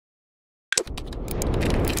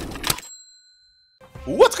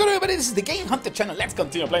What's going on, everybody? This is the TheGameHuntah channel. Let's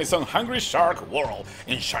continue playing some Hungry Shark World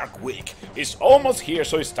in Shark Week. It's almost here,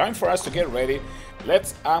 so it's time for us to get ready.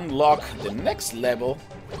 Let's unlock the next level,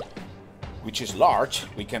 which is large.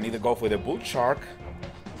 We can either go for the bull shark,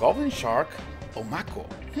 goblin shark, or mako.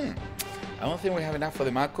 I don't think we have enough for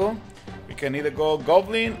the mako. We can either go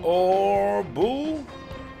goblin or bull.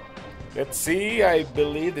 Let's see. I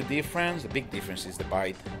believe the big difference is the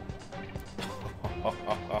bite.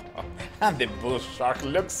 And the bull shark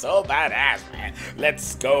looks so badass, man.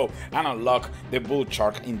 Let's go and unlock the bull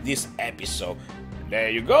shark in this episode.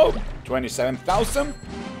 There you go, 27,000.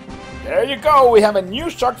 There you go, we have a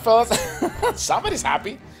new shark, fellas. Somebody's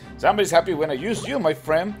happy. Somebody's happy when I use you, my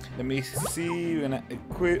friend. Let me see when I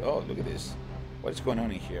equip. Oh, look at this. What is going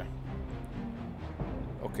on in here?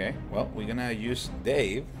 Okay, well, we're gonna use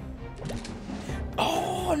Dave.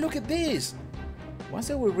 Oh, look at this. Once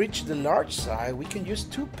that we reach the large size, we can use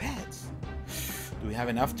 2 pets. Do we have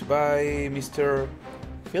enough to buy Mr.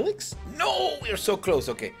 Felix? No, we are so close.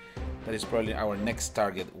 Okay, that is probably our next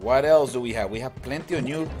target. What else do we have? We have plenty of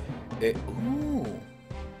new... ooh.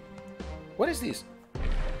 What is this?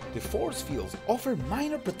 The force fields offer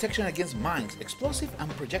minor protection against mines, explosive, and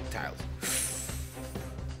projectiles.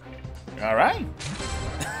 All right.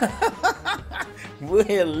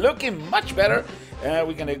 We're looking much better.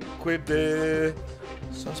 We can equip the...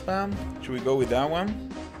 Saucepan. Should we go with that one?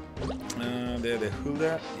 The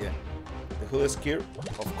hula, yeah, the hula skirt,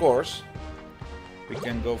 of course. We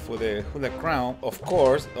can go for the hula crown, of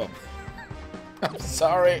course. Oh, I'm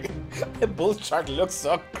sorry. The bull shark looks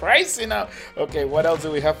so crazy now. Okay, what else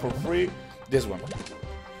do we have for free? This one.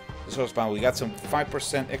 The saucepan. We got some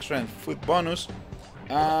 5% extra and food bonus.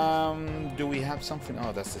 Do we have something?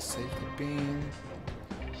 Oh, that's the safety pin.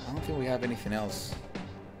 I don't think we have anything else.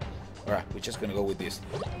 Alright, we're just gonna go with this.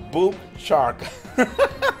 Bull shark.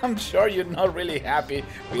 I'm sure you're not really happy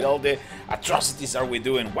with all the atrocities that we're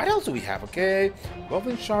doing. What else do we have? Okay,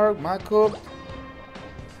 goblin shark, mako,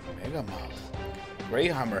 Megalodon, gray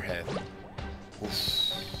hammerhead.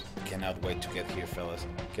 Oof. Cannot wait to get here, fellas.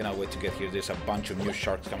 Cannot wait to get here. There's a bunch of new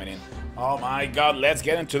sharks coming in. Oh my god, let's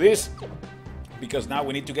get into this. Because now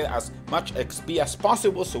we need to get as much XP as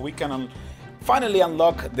possible so we can finally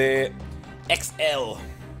unlock the XL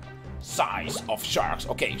size of sharks.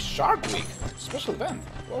 Okay, Shark Week special event.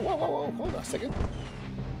 Whoa, hold on a second.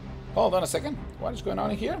 Hold on a second. What is going on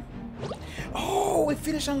in here? Oh, we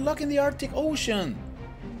finished unlocking the Arctic Ocean.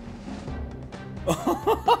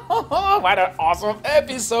 What an awesome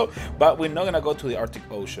episode. But we're not gonna go to the Arctic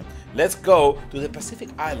Ocean. Let's go to the Pacific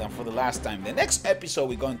Island for the last time. The next episode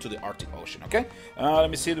we're going to the Arctic Ocean. Okay, let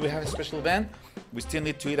me see. Do we have a special event? We still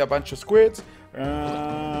need to eat a bunch of squids.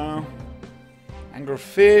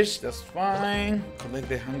 Anglerfish, that's fine. Collect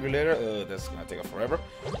the hungry letter. That's gonna take forever.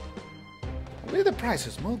 What are the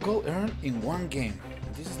prices? More gold earned in one game.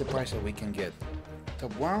 This is the price that we can get.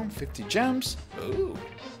 Top 1, 50 gems. Ooh,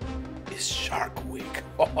 it's Shark Week.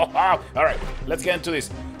 Alright, let's get into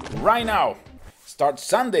this right now. Starts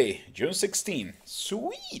Sunday, June 16.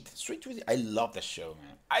 Sweet. I love the show,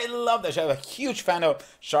 man. I love the show. I'm a huge fan of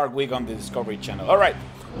Shark Week on the Discovery Channel. Alright,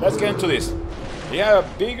 let's get into this. We have a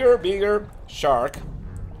bigger shark,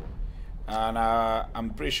 and I'm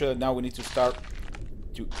pretty sure that now we need to start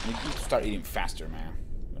eating faster, man.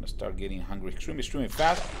 I'm gonna start getting hungry extremely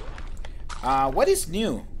fast. What is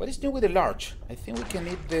new? What is new with the large? I think we can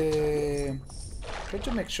eat the... Try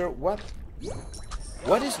to make sure what is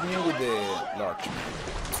new with the large.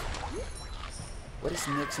 What is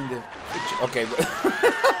next in the future? Okay,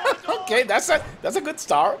 okay, that's a good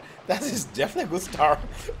start. That is definitely a good start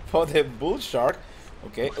for the bull shark.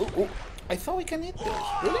 Okay. Ooh, I thought we can eat those.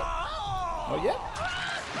 Really? Oh yeah.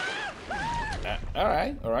 All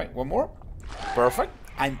right. One more. Perfect.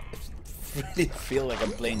 I really feel like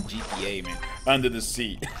I'm playing GTA, man. Under the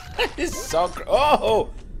sea. It's so.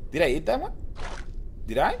 Oh, did I eat that one?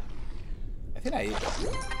 Did I? I think I ate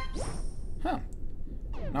that. Huh.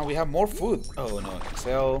 Now we have more food. Oh no,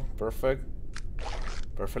 Excel. Perfect.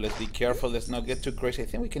 Perfect. Let's be careful. Let's not get too crazy. I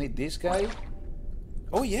think we can eat this guy.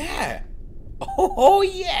 Oh yeah. Oh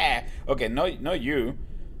yeah. Okay, no you,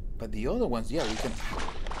 but the other ones, yeah, we can.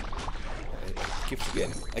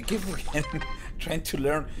 I keep forgetting. Trying to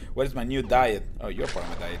learn what is my new diet. Oh, you're part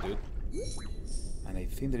of my diet, dude. And I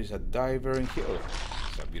think there is a diver in here. Oh,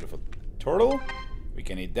 it's a beautiful turtle. We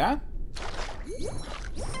can eat that.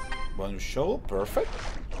 Bonus show. Perfect.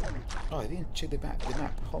 Oh, I didn't check the map.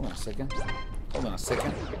 Hold on a second. Let's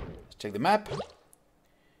check the map.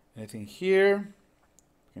 Anything here?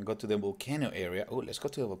 We can go to the volcano area. Oh, let's go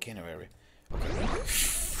to the volcano area. Okay.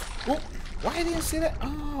 Oh, why didn't I see that?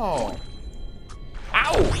 Oh.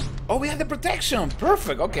 Ow! Oh, we had the protection.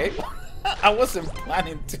 Perfect. Okay. I wasn't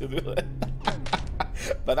planning to do it.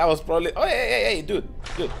 But that was probably... Oh, hey, dude.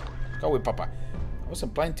 Go with Papa. I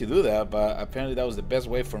wasn't planning to do that, but apparently that was the best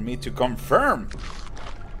way for me to confirm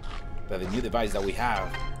that the new device that we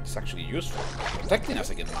have is actually useful, protecting us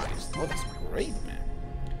against mice. Oh, that's great, man.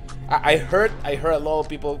 I heard a lot of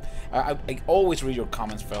people. I always read your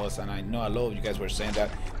comments, fellas, and I know a lot of you guys were saying that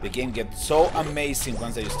the game gets so amazing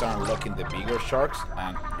once they start unlocking the bigger sharks.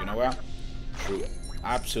 And you know what? True,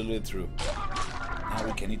 absolutely true. Now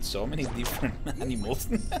we can eat so many different animals.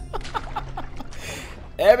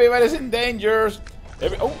 Everybody's in danger.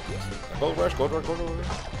 Oh, yes. Gold rush. Perfect.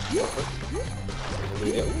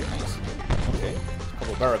 Nice. Okay. A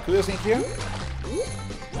couple barracudas in here.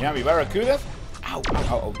 Yummy barracudas. Ow,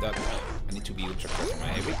 that. I need to be ultra careful,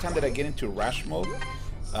 man. Every time that I get into rush mode,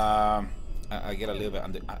 I get a little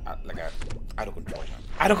bit out of control.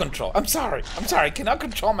 Out of control. I'm sorry. I cannot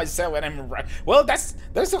control myself when I'm in rush. Well, that's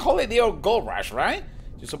the whole idea of gold rush, right?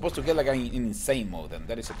 You're supposed to get like an insane mode, and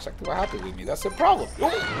that is exactly what happened with me. That's the problem.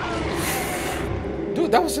 Ooh.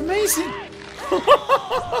 Dude, that was amazing.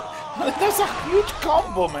 That's a huge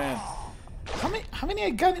combo, man. How many I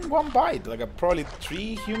got in one bite? Like probably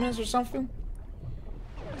 3 humans or something?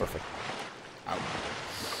 Perfect. Ow.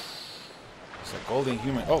 It's a golden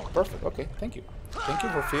human. Oh, perfect. Okay, thank you. Thank you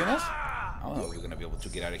for feeding us. Oh, we're gonna be able to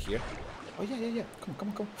get out of here. Oh yeah.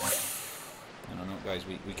 Come on. No, guys,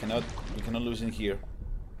 we cannot lose in here.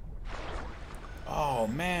 Oh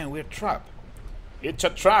man, we're trapped. It's a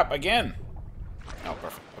trap again. Oh,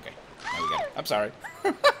 perfect. Okay, now we got it. I'm sorry.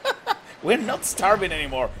 We're not starving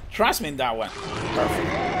anymore. Trust me in that one. Perfect.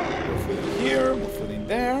 More food in here. More food in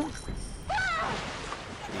there.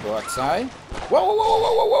 Should we go outside?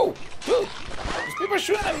 Whoa! Dude, these people are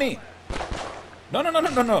shooting at me. No.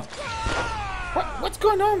 What's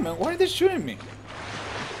going on, man? Why are they shooting me?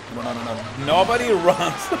 No. Nobody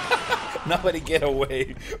runs. Nobody get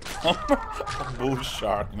away from a bull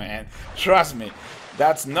shark, man. Trust me.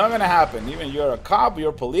 That's not gonna happen. Even you're a cop,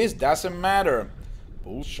 you're police, doesn't matter.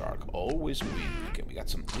 Bull shark always win. Okay, we got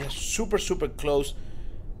some. Yeah, super close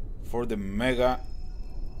for the mega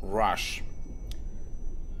rush.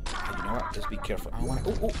 You know what? Just be careful. I don't want to.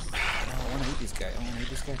 No, I want to eat this guy.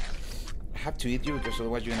 I have to eat you because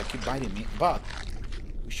otherwise you're gonna keep biting me. But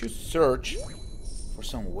we should search for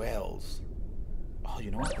some whales. Oh, you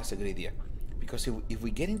know what? That's a good idea. Because if we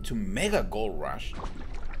get into mega gold rush,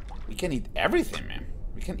 we can eat everything, man.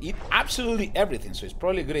 We can eat absolutely everything. So it's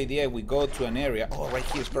probably a good idea if we go to an area. Oh, right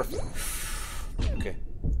here is perfect.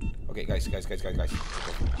 Okay, guys.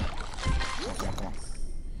 Come on.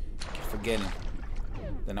 Keep forgetting.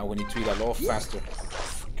 Then now we need to eat a lot faster.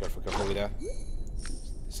 Careful with that.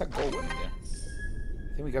 There's a gold one in there.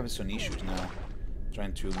 I think we got some issues now.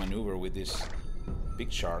 Trying to maneuver with this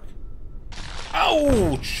big shark.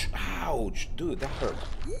 Ouch! Dude, that hurt.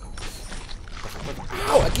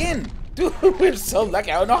 Ow, again! Dude, we're so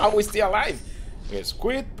lucky. I don't know how we're still alive. Okay,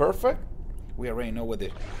 squid, perfect. We already know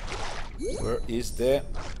where is the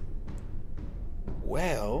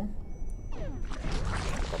well?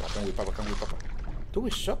 Papa. Dude, we're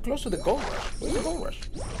so close to the gold rush. Where's the gold rush?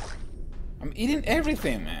 I'm eating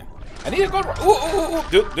everything, man. I need a gold rush. Ooh.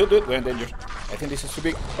 Dude, we're in danger. I think this is too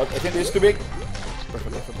big. Okay, I think this is too big.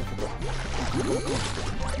 Perfect.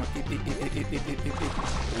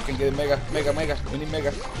 We can get a mega. We need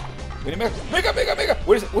mega. Mega.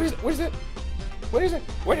 Where is it? Where's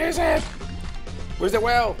the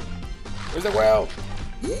well?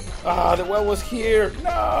 Ah, the well was here.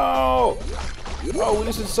 No! Oh, we're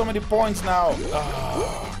losing so many points now.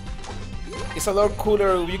 Oh. It's a lot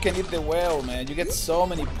cooler if you can eat the whale, man. You get so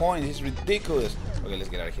many points. It's ridiculous. Okay, let's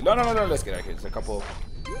get out of here. No. Let's get out of here. There's a couple.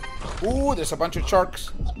 Ooh, there's a bunch of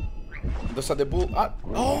sharks. Those are the bull.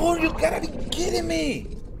 Oh, you gotta be kidding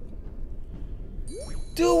me.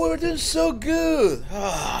 Dude, we were doing so good.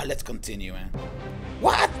 Let's continue, man.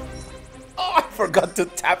 What? Oh, I forgot to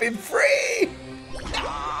tap in free.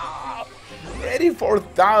 Ready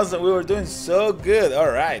 4,000. We were doing so good.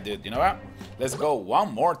 All right, dude. You know what? Let's go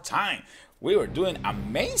one more time. We were doing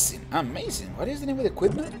amazing. What is the name of the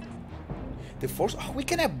equipment? The force. Oh, we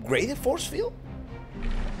can upgrade the force field.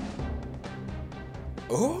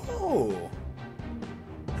 Oh.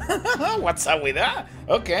 What's up with that?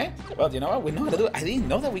 Okay. Well, you know what? We know how to do it. I didn't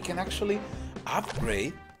know that we can actually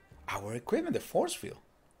upgrade our equipment, the force field.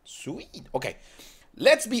 Sweet. Okay.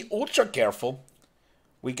 Let's be ultra careful.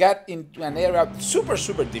 We got into an area super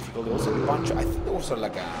difficult. There was a bunch of, I think there was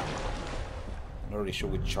like a, I'm not really sure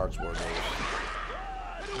which charts were those.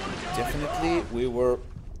 Definitely we were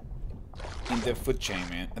in the food chain,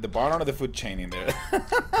 man. At the bottom of the food chain in there.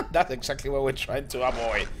 That's exactly what we're trying to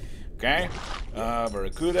avoid. Okay?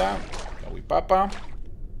 Barracuda. Kawi Papa.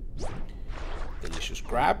 Delicious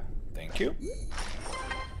crab. Thank you.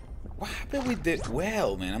 What happened with the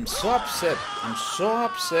whale, man? I'm so upset. I'm so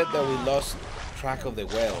upset that we lost track of the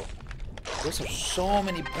whale. Those are so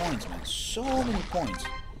many points, man. So many points.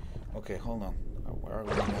 Okay, hold on. Where are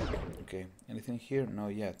we? Okay, anything here? No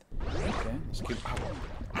yet. Okay, let's keep. Ow!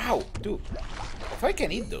 Ow! Dude! If I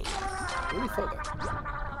can eat those. I really thought that.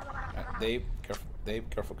 Right, Dave, careful. Dave,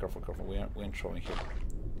 careful, careful, careful. We're in trouble here.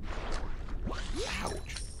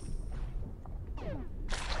 Ouch!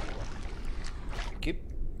 Keep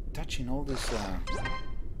touching all this. I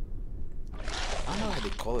don't know how they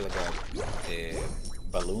call it, like a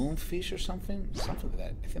balloon fish or something. Something like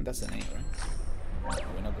that. I think that's the name, right?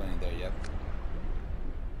 We're not going in there yet.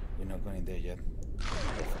 We're not going in there yet.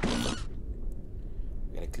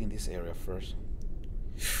 We gotta clean this area first.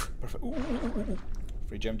 Perfect. Ooh, ooh, ooh, ooh.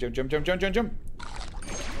 Free jump, jump, jump, jump, jump, jump, jump.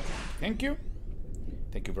 Thank you.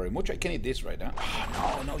 Thank you very much. I can eat this right now.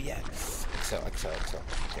 Oh, no, no, yet. Excel, Excel, Excel.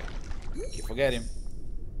 Okay. Keep forgetting.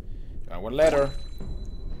 Got one letter.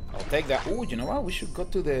 I'll take that. Oh, you know what? We should go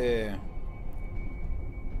to the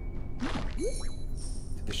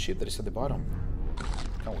ship that is at the bottom.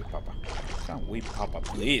 Come with Papa. Come with Papa,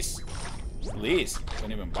 please. Please.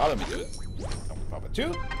 Don't even bother me, dude. Come with Papa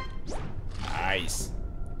too. Nice.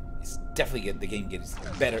 It's definitely the game gets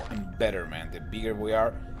better and better, man. The bigger we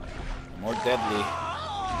are, the more deadly,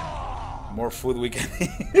 the more food we can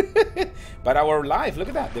eat. But our life, look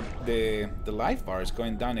at that. The life bar is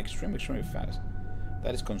going down extremely fast.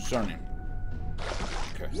 That is concerning.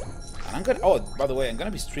 Okay. And I'm gonna. Oh, by the way, I'm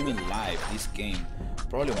gonna be streaming live this game.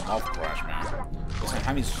 Probably on Mouth Crash, man. Because I'm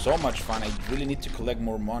having so much fun. I really need to collect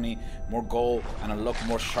more money, more gold, and unlock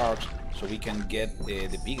more sharks so we can get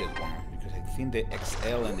the biggest one. Because I think the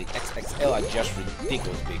XL and the XXL are just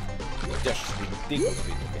ridiculous big. Just ridiculous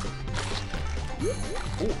big. Okay.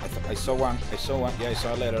 Oh, I saw one. I saw one. Yeah, I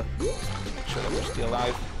saw a letter. Make sure that we're still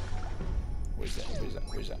alive. Where's that? Where's that?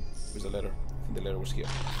 Where's that? Where's the letter? I think the letter was here.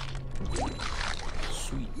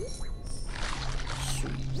 Sweet.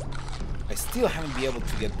 Sweet. I still haven't been able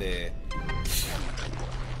to get the.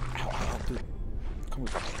 Ow, ow, dude. Come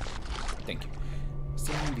with me. Thank you.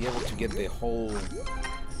 Still haven't been able to get the whole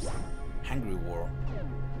Hungry War.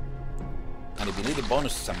 And I believe the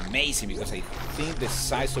bonus is amazing because I think the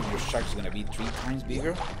size of your shark is gonna be 3 times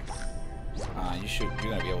bigger. You're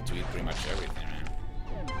gonna be able to eat pretty much everything, man.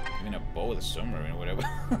 Even a bow, a submarine, whatever.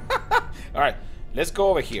 Alright, let's go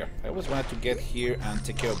over here. I always wanted to get here and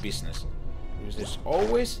take care of business. Because there's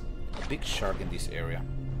always a big shark in this area.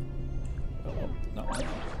 Oh, no,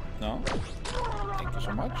 no. Thank you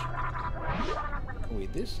so much. Can we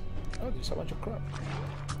eat this? Oh, there's a bunch of crab.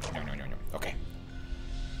 No, no, no, no. Okay.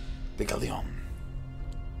 The galleon.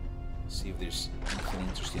 See if there's anything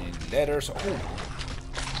interesting in the letters. Oh,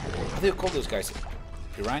 how do you call those guys?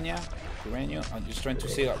 Piranha? Piranha? I'm just trying to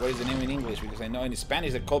say what is the name in English because I know in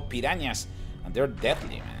Spanish they're called piranhas and they're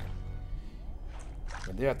deadly, man.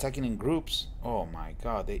 When they're attacking in groups, oh my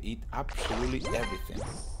god, they eat absolutely everything.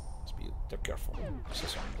 They're careful. This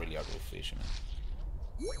is some really ugly fish, man.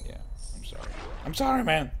 Yeah, I'm sorry. I'm sorry,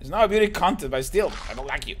 man. It's not a beauty contest, but still, I don't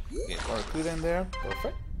like you. Okay, barracuda in there.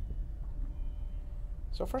 Perfect.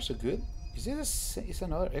 So far, so good. Is this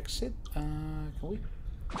another exit? Can we?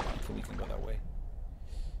 I think we can go that way.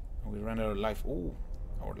 And we run out of life. Ooh,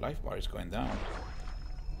 our life bar is going down.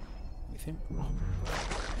 Anything?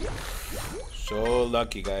 So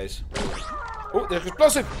lucky, guys. Oh, there's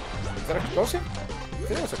explosive! Is that explosive? I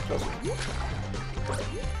think it was explosive.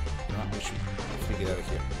 No, we should get out of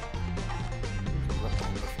here.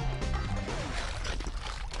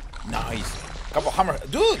 Nice! Couple hammer.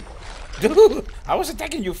 Dude! Dude! I was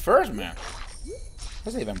attacking you first, man.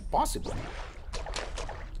 That's not even possible.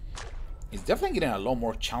 It's definitely getting a lot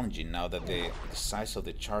more challenging now that the size of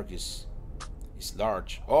the shark is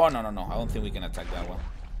large. Oh, no, no, no. I don't think we can attack that one.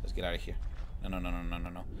 Let's get out of here. No, no, no, no, no, no,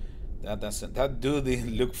 no. That dude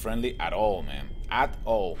didn't look friendly at all, man. At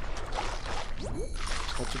all.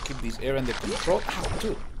 How to keep this area under control. Ow,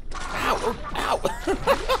 dude. Ow, oh, ow.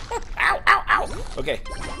 Ow, ow, ow. Okay.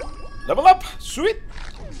 Level up. Sweet.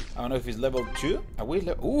 I don't know if it's level 2. Are we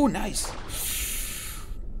level? Ooh, nice.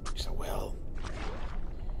 It's a well.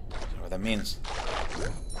 That's what that means.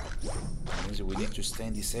 That means that we need to stay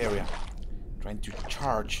in this area. Trying to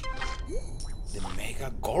charge the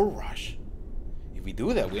Mega Gold Rush. If we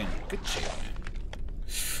do that, we're in good shape, man.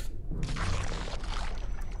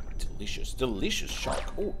 Delicious, delicious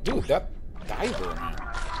shark. Oh, dude, that diver, man.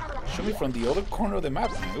 Show me from the other corner of the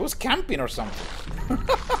map, man. It was camping or something.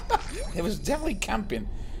 It was definitely camping.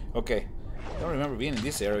 Okay. I don't remember being in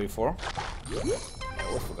this area before.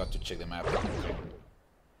 I forgot to check the map. Okay.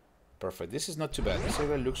 Perfect. This is not too bad. This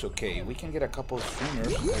area looks okay. We can get a couple of swimmers.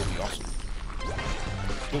 That would be awesome.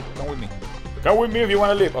 Dude, come with me. Come with me if you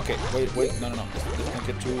want to live. Okay, wait. No. Let's not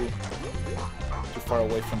get too far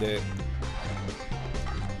away from the...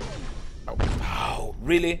 Oh,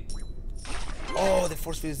 really? Oh, the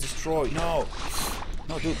force field is destroyed. No.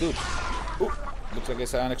 No, dude. Ooh, looks like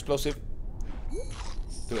it's an explosive.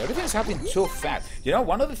 Dude, everything's happening so fast. You know,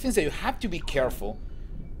 one of the things that you have to be careful,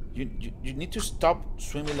 you need to stop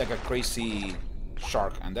swimming like a crazy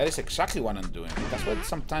shark, and that is exactly what I'm doing. That's why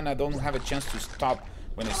sometimes I don't have a chance to stop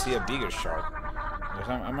when I see a bigger shark. Because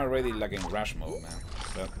I'm already like in rush mode, man.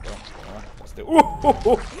 That's the...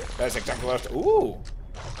 Ooh, that's exactly what I was...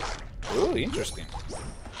 Ooh, interesting.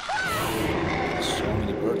 There's so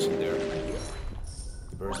many birds in there.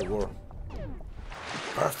 The birds of war.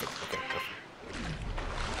 Perfect. Okay, perfect.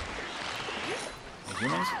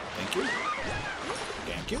 Humans, thank you.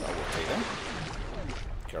 Thank you, I will take them.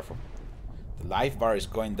 Careful. The life bar is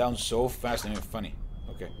going down so fast and even funny.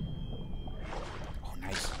 Okay. Oh,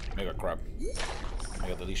 nice. Mega crab.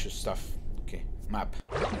 Mega delicious stuff. Okay, map.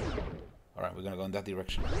 Alright, we're gonna go in that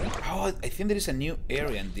direction. Oh, I think there is a new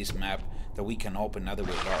area in this map that we can open now that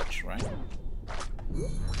we're large, right?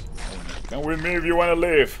 Come with me if you want to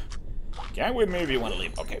live. Come with me if you want to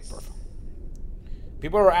live. Okay, perfect.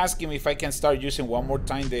 People are asking me if I can start using one more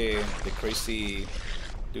time the crazy...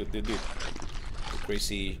 Dude. The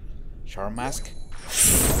crazy shark mask.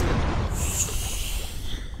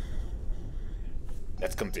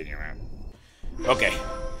 Let's continue, man. Okay.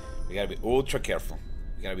 We gotta be ultra careful.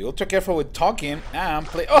 We gotta be ultra careful with talking and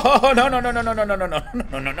play... Oh, no,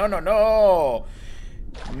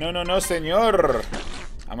 senor.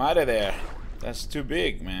 I'm out of there. That's too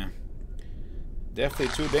big, man.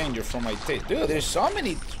 Definitely too dangerous for my taste. Dude, there's so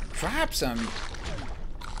many traps and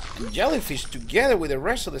jellyfish together with the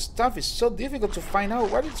rest of the stuff. It's so difficult to find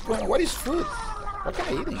out what is going on. What is food? What can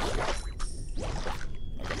I eat?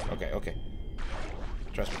 Okay.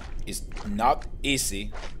 Trust me, it's not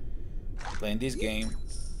easy playing this game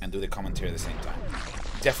and do the commentary at the same time.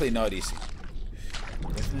 Definitely not easy.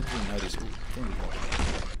 Definitely not easy.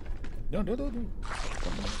 No.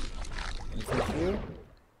 Anything here?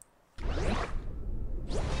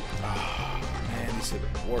 Oh, man, this is the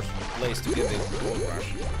worst place to get the gold rush.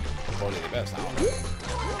 Probably the best, I don't know.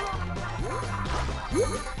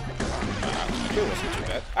 It wasn't too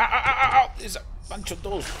bad. Ow! There's a bunch of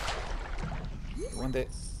those. When they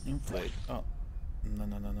inflate. Oh.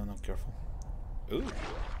 No, careful. Ooh.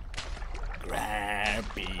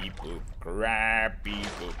 Grabby poop.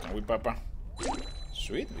 Can we, Papa?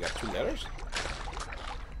 Sweet, we got 2 letters.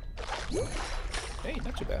 Hey,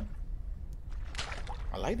 not too bad.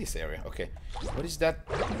 I like this area. Okay. What is that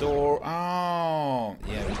door? Oh,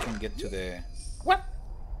 yeah, we can get to the... What?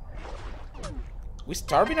 We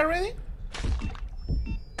starving already?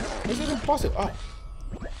 This is impossible.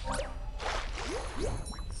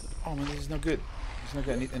 Oh man, this is not good. It's not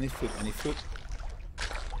good. I need food.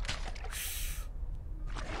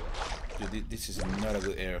 Dude, this is not a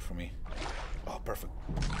good area for me. Oh, perfect.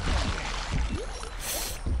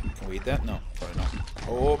 Can we eat that? No, probably not.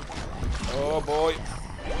 Oh boy.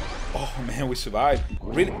 Oh man, we survived.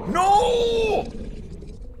 Really? No!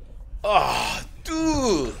 Oh,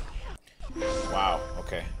 dude. Wow.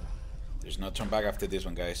 Okay. There's no turn back after this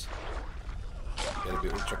one, guys. Gotta be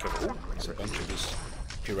ultra careful. Ooh, there's a bunch of these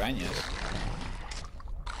piranhas.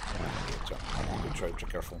 Ultra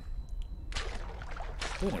careful.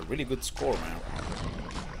 Doing a really good score, man.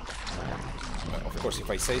 But of course, if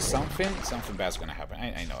I say something bad's gonna happen.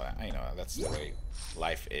 I know that. That's the way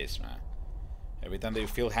life is, man. Every time that you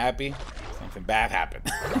feel happy, something bad happened.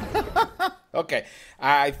 Okay,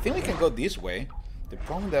 I think we can go this way. The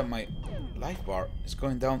problem that my life bar is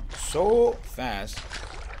going down so fast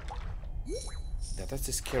that's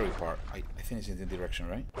the scary part. I think it's in the direction,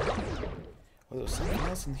 right? Oh, there's something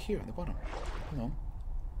else in here at the bottom. Hold on.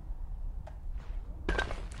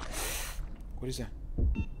 What is that?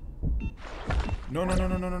 No.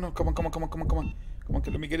 Come on.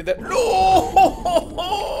 Let me get in there.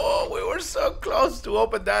 No! We were so close to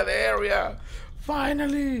open that area.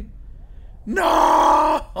 Finally.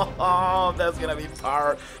 No! That's gonna be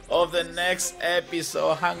part of the next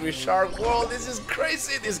episode. Hungry Shark World. This is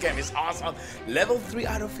crazy. This game is awesome. Level 3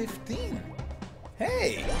 out of 15.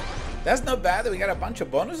 Hey, that's not bad. We got a bunch of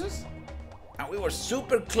bonuses. And we were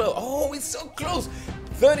super close. Oh, it's so close.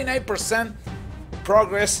 39%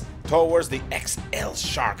 progress towards the XL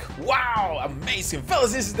shark. Wow, amazing.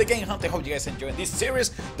 Fellas, this is the Game Hunter. Hope you guys enjoyed this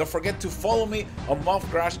series. Don't forget to follow me on Mob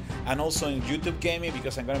Crash and also in YouTube Gaming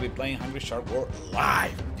because I'm going to be playing Hungry Shark World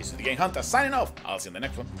live. This is the Game Hunter signing off. I'll see you in the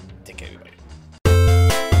next one. Take care, everybody.